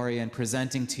in glory, and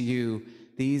presenting to you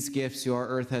these gifts your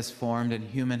earth has formed and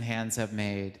human hands have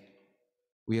made,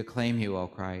 we acclaim you, O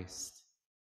Christ.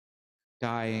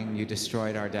 Dying, you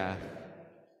destroyed our death.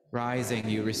 Rising,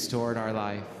 you restored our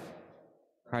life.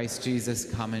 Christ Jesus,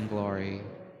 come in glory.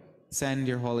 Send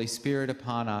your Holy Spirit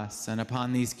upon us and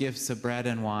upon these gifts of bread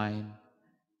and wine,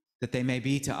 that they may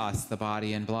be to us the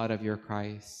body and blood of your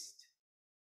Christ.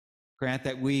 Grant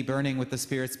that we, burning with the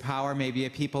Spirit's power, may be a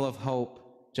people of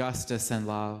hope, justice, and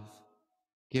love.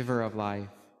 Giver of life,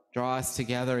 draw us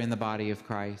together in the body of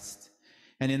Christ,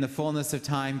 and in the fullness of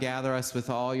time gather us with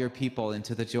all your people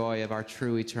into the joy of our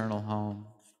true eternal home.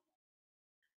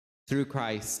 Through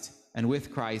Christ, and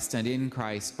with Christ, and in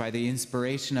Christ, by the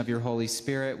inspiration of your Holy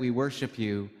Spirit, we worship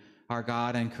you, our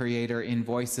God and Creator, in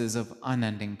voices of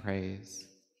unending praise.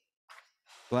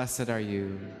 Blessed are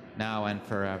you, now and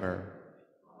forever.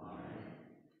 Amen.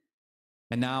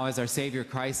 And now, as our Savior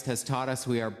Christ has taught us,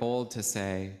 we are bold to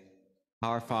say,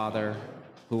 "Our Father,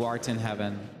 who art in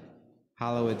heaven,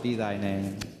 hallowed be thy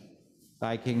name.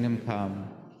 Thy kingdom come,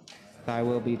 thy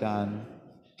will be done,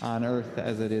 on earth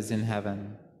as it is in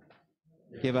heaven.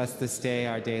 Give us this day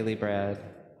our daily bread,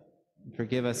 and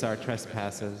forgive us our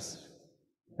trespasses,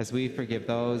 as we forgive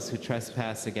those who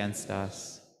trespass against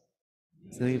us.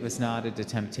 Lead us not into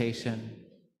temptation,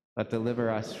 but deliver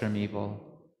us from evil.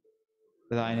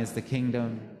 For thine is the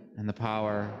kingdom, and the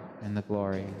power, and the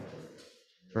glory,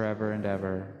 forever and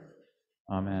ever.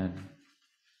 Amen."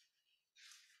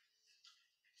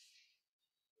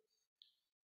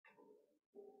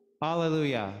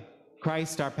 Alleluia.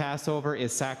 Christ, our Passover,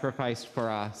 is sacrificed for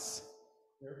us.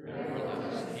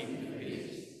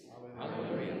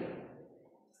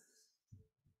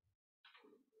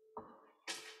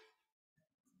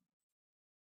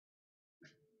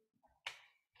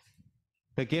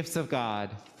 The gifts of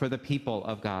God for the people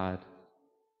of God.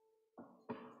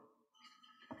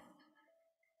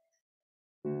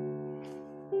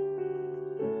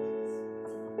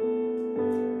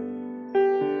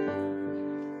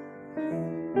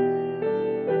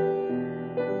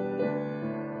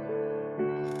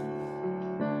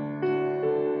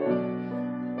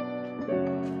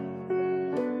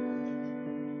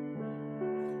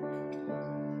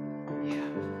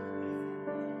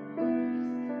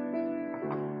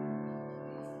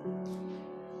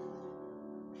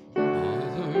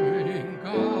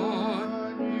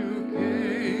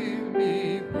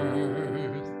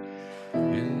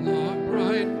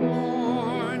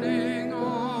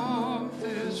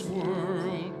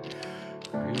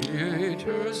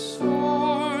 the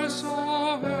source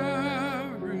of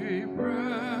every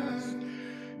breath.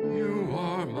 You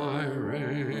are my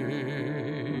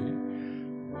rain,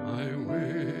 my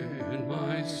wind,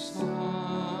 my sun.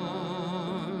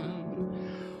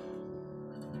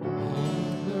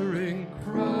 Mothering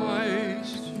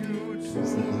Christ, you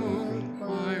took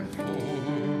my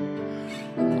form,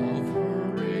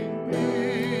 offering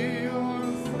me your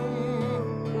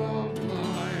food of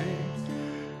light,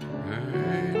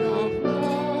 rain of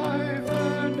life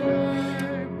and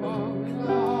name of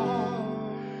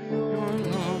love, your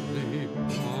lovely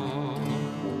body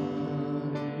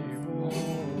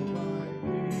wore my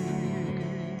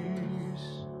peace.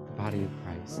 The body of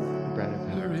Christ, the bread of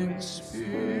heaven. Bearing The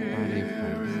spirit, body of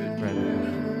Christ, the bread of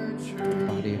heaven. The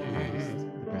body of Christ,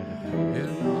 the bread of heaven.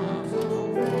 in the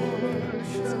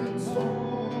wash and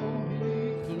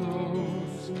holy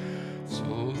clothes, so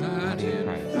that Body of in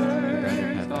Christ, the bread of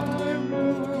faith heaven. I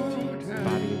would The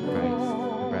body of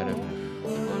Christ, the bread of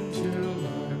heaven. until I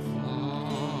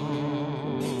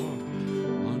flow,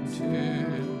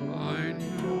 until I know.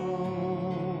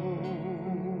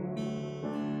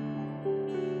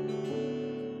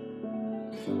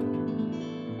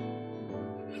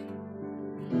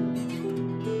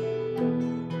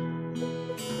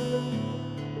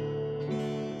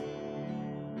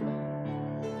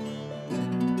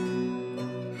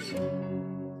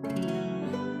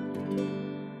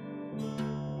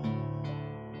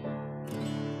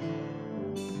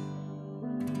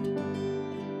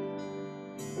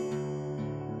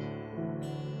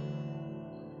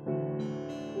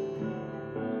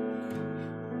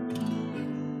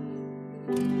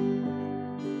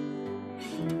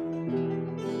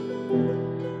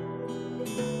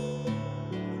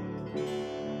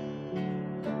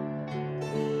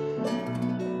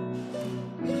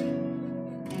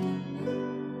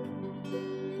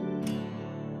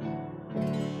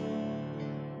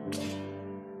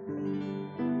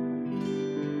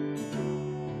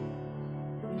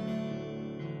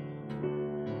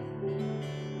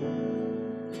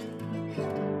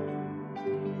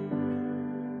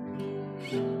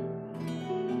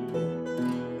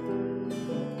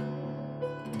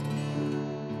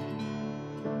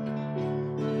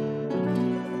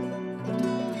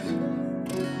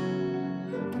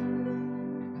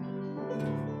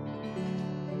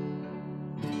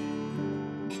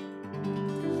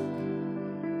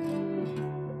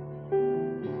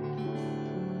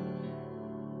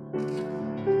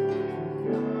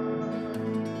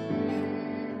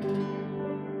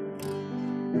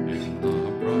 In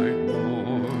the bright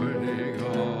morning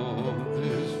of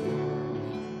this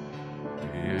world,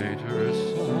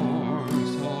 Creator's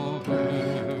source of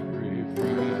every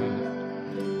breath,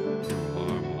 you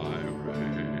are my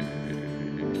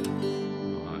rain,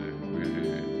 my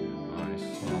wind, my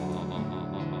song.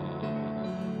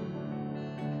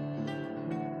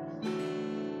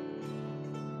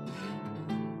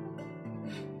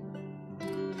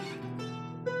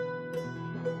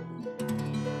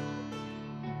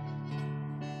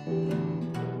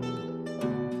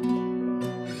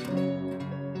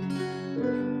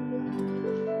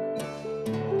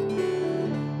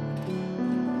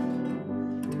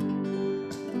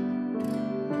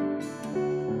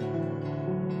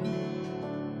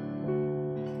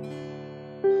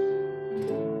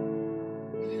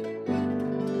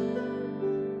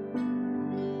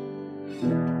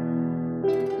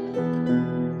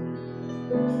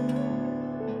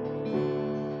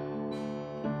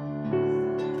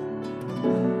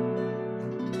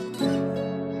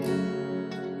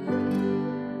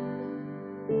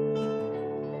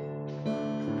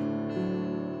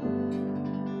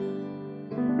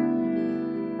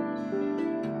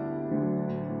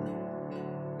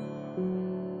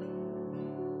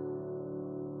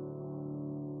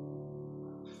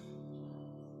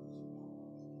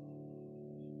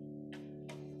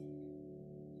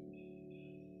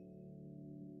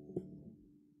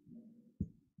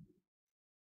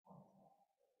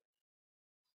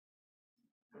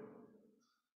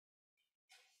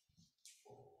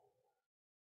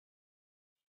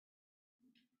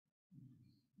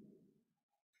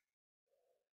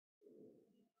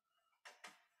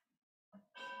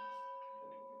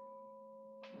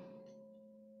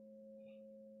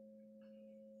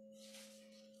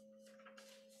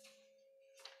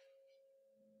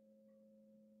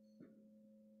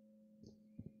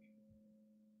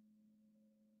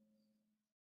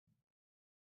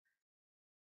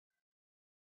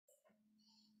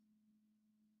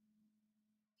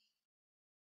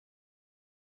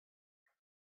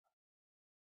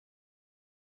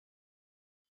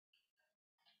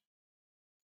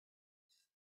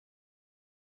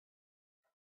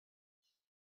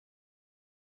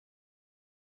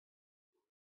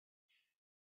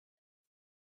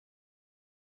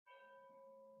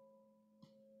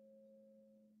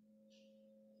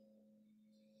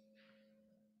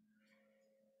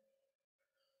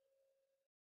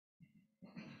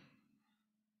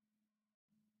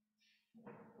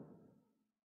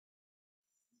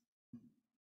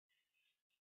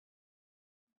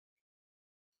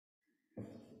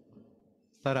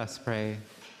 Let us pray.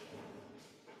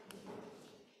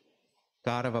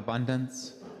 God of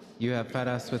abundance, you have fed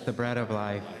us with the bread of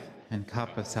life and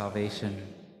cup of salvation.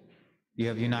 You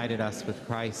have united us with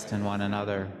Christ and one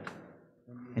another,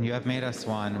 and you have made us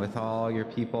one with all your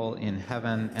people in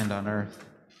heaven and on earth.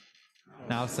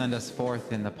 Now send us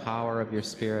forth in the power of your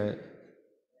Spirit,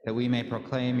 that we may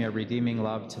proclaim your redeeming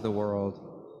love to the world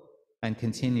and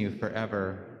continue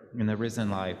forever in the risen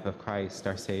life of Christ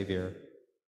our Savior.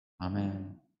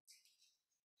 Amen.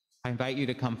 I invite you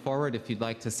to come forward if you'd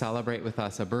like to celebrate with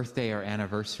us a birthday or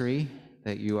anniversary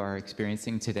that you are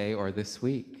experiencing today or this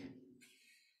week.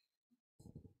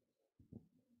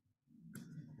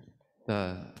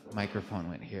 The microphone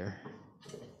went here.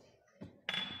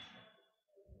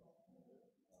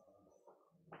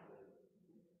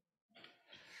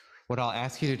 What I'll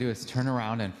ask you to do is turn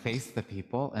around and face the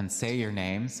people and say your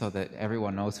name so that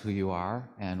everyone knows who you are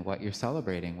and what you're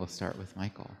celebrating. We'll start with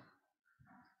Michael.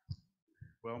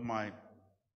 Well,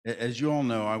 as you all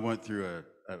know, I went through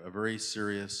a very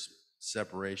serious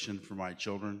separation from my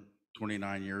children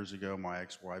 29 years ago. My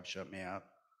ex-wife shut me out.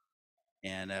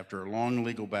 And after a long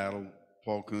legal battle,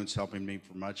 Paul Kuntz helping me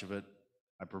for much of it,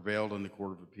 I prevailed in the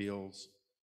Court of Appeals.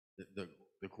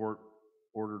 The court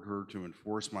ordered her to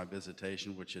enforce my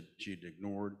visitation, which she'd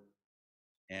ignored.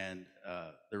 And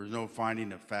there was no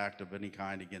finding of fact of any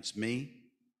kind against me.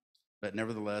 But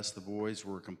nevertheless, the boys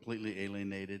were completely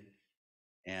alienated.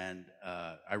 And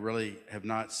I really have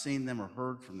not seen them or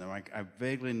heard from them. I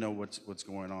vaguely know what's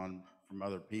going on from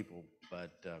other people,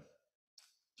 but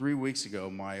 3 weeks ago,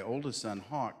 my oldest son,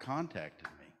 Hawk, contacted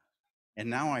me. And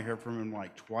now I hear from him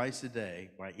like twice a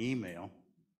day by email.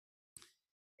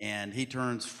 And he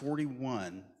turns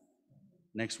 41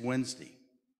 next Wednesday.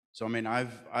 So I mean,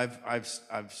 I've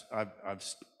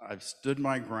stood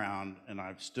my ground and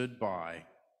I've stood by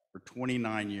for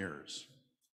 29 years.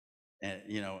 And,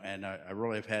 and I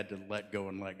really have had to let go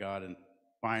and let God. And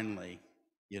finally,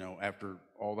 after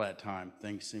all that time,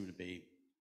 things seem to be,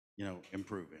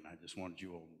 improving. I just wanted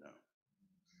you all to know.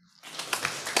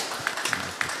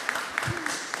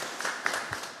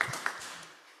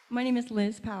 My name is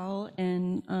Liz Powell,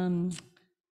 and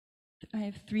I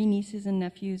have 3 nieces and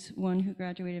nephews, one who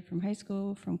graduated from high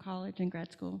school, from college, and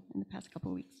grad school in the past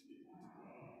couple of weeks.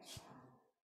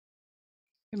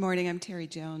 Good morning, I'm Terry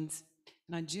Jones.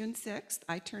 And on June 6th,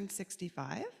 I turned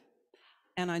 65.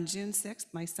 And on June 6th,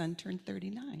 my son turned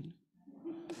 39.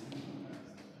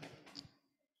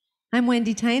 I'm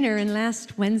Wendy Tyner, and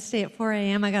last Wednesday at 4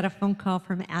 a.m., I got a phone call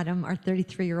from Adam, our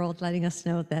 33-year-old, letting us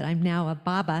know that I'm now a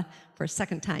Baba for a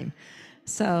second time.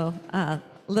 So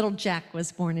little Jack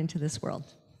was born into this world.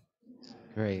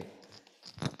 Great.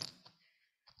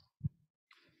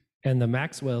 And the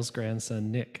Maxwell's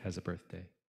grandson, Nick, has a birthday.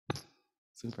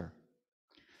 Super.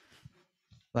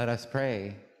 Let us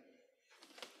pray.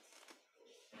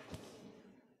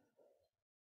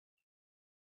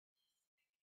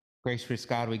 Gracious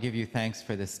God, we give you thanks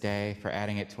for this day, for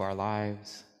adding it to our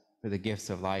lives, for the gifts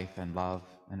of life and love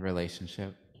and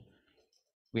relationship.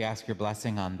 We ask your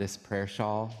blessing on this prayer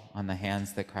shawl, on the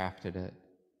hands that crafted it,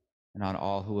 and on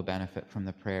all who will benefit from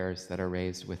the prayers that are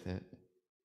raised with it.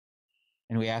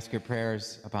 And we ask your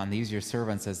prayers upon these your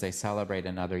servants as they celebrate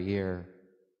another year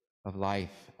of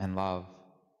life and love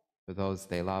for those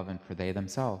they love and for they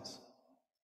themselves.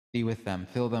 Be with them,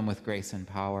 fill them with grace and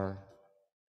power.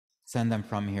 Send them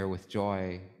from here with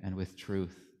joy and with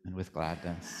truth and with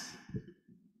gladness.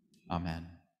 Amen.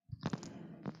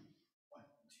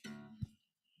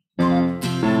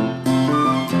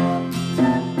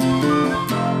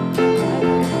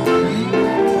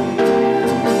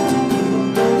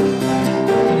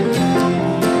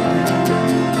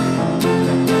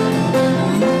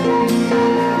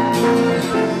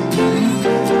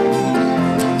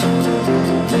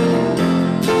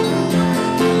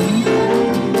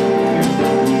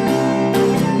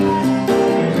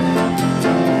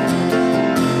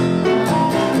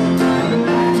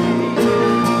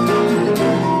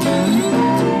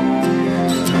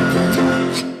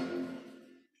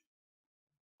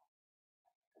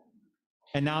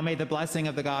 And now may the blessing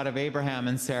of the God of Abraham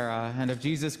and Sarah, and of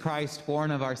Jesus Christ,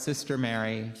 born of our sister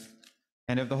Mary,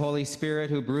 and of the Holy Spirit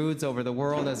who broods over the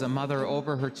world as a mother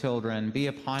over her children, be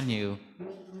upon you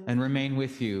and remain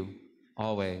with you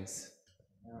always.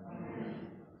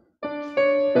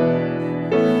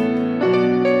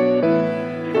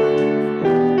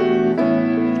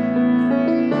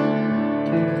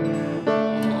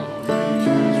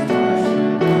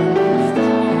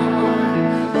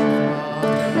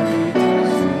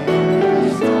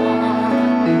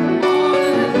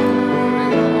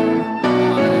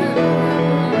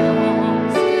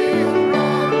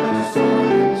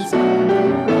 Sorry.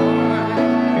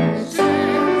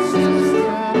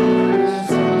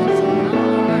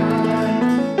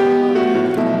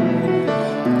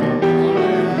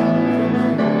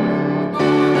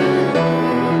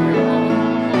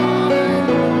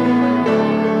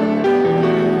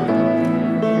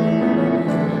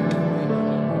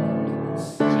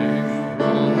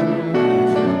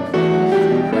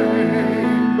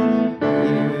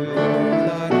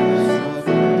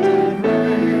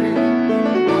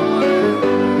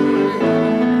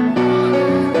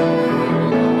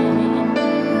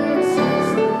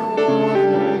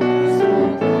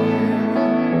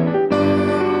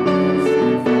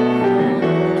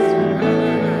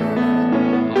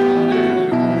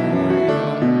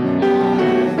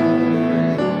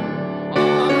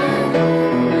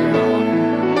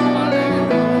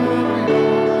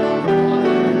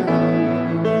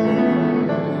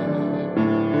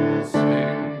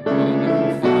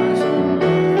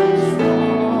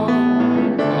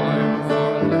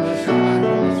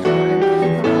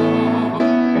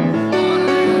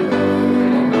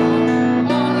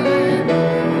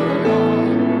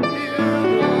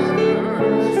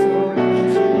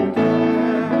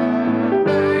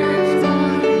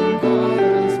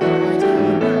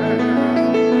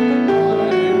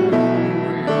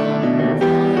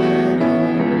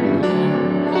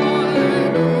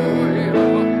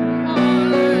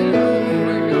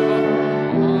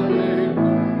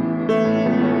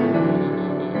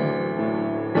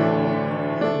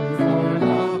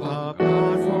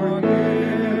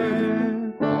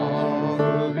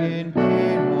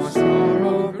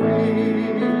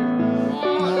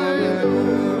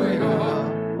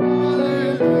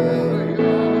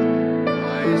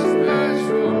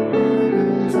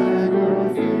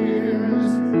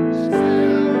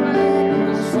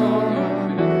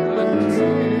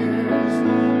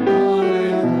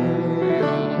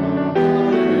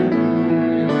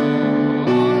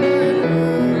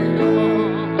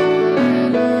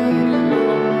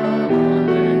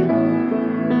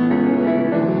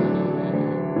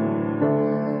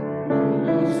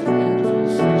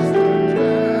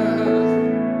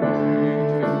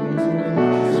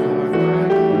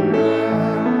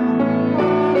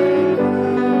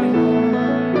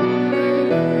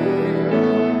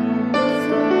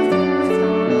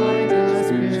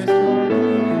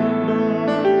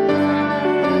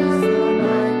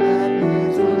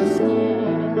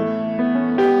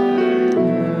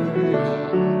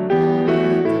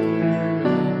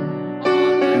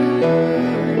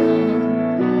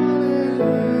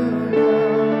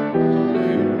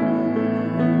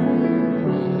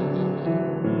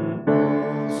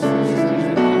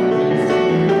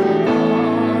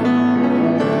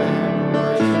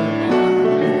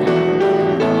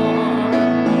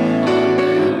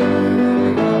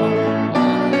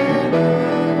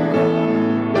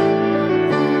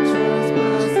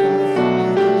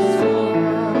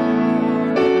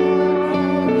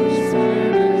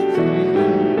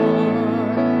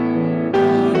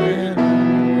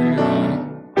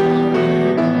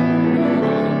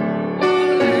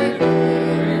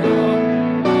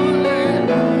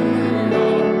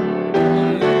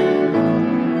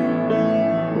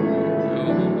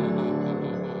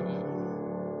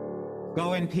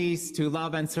 in peace to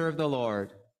love and serve the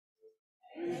Lord.